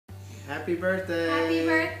Happy birthday! Happy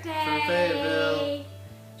birthday! From Fayetteville.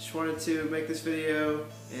 Just wanted to make this video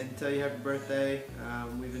and tell you happy birthday.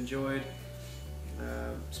 We've enjoyed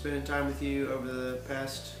spending time with you over the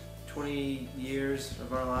past 20 years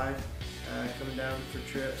of our life, coming down for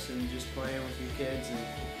trips and just playing with your kids and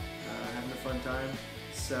having a fun time.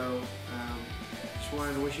 So just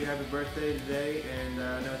wanted to wish you a happy birthday today, and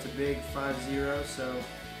I know it's a big 5-0, so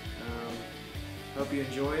hope you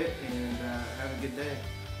enjoy it and have a good day.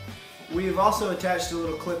 We've also attached a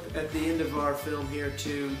little clip at the end of our film here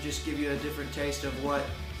to just give you a different taste of what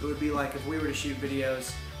it would be like if we were to shoot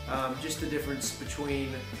videos. Just the difference between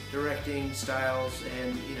directing styles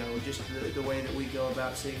and just the way that we go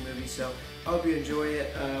about seeing movies. So I hope you enjoy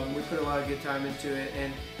it. We put a lot of good time into it,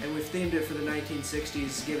 and we've themed it for the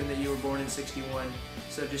 1960s, given that you were born in '61.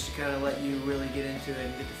 So just to kind of let you really get into it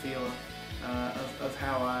and get the feel of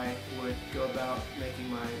how I would go about making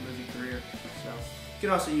my movie career. So you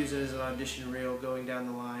can also use it as an audition reel going down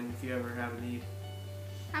the line if you ever have a need.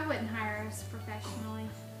 I wouldn't hire us professionally.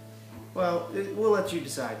 Well, we'll let you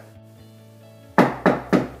decide.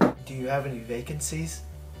 Do you have any vacancies?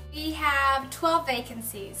 We have 12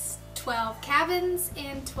 vacancies. 12 cabins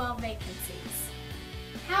and 12 vacancies.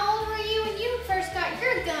 How old were you when you first got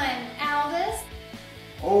your gun, Aldous?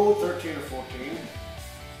 Oh, 13 or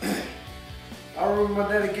 14. I remember my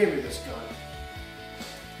daddy gave me this gun.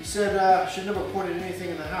 He said I should never point at anything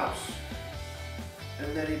in the house,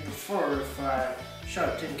 and that he'd prefer if I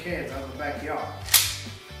shot tin cans out of the backyard.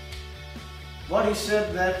 But he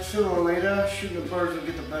said that sooner or later, shooting the birds would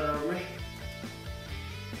get the better of me.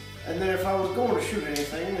 And that if I was going to shoot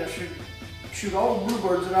anything, I should shoot all the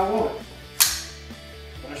bluebirds that I wanted.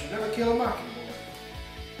 But I should never kill a mockingbird.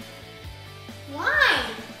 Why?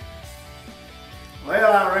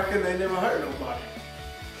 Well, I reckon they never hurt nobody.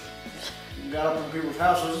 Got up in people's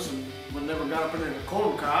houses but never got up in the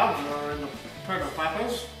corn cobs or in the pepper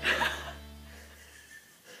poppers.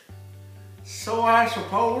 So I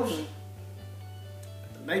suppose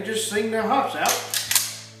they just sing their hearts out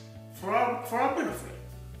for our benefit.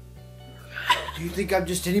 Do you think I'm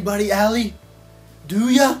just anybody, Allie? Do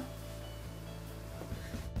ya?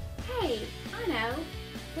 Hey, I know.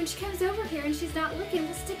 When she comes over here and she's not looking,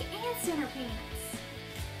 we'll stick ants in her pants.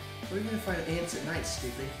 Where are you gonna find ants at night,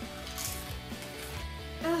 stupid?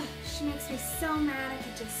 Ugh, she makes me so mad I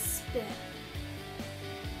could just spit.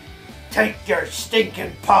 Take your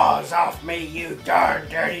stinking paws off me, you darn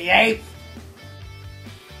dirty ape!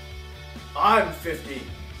 I'm 50.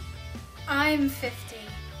 I'm 50.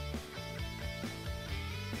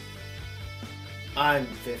 I'm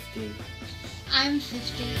 50. I'm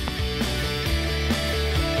 50.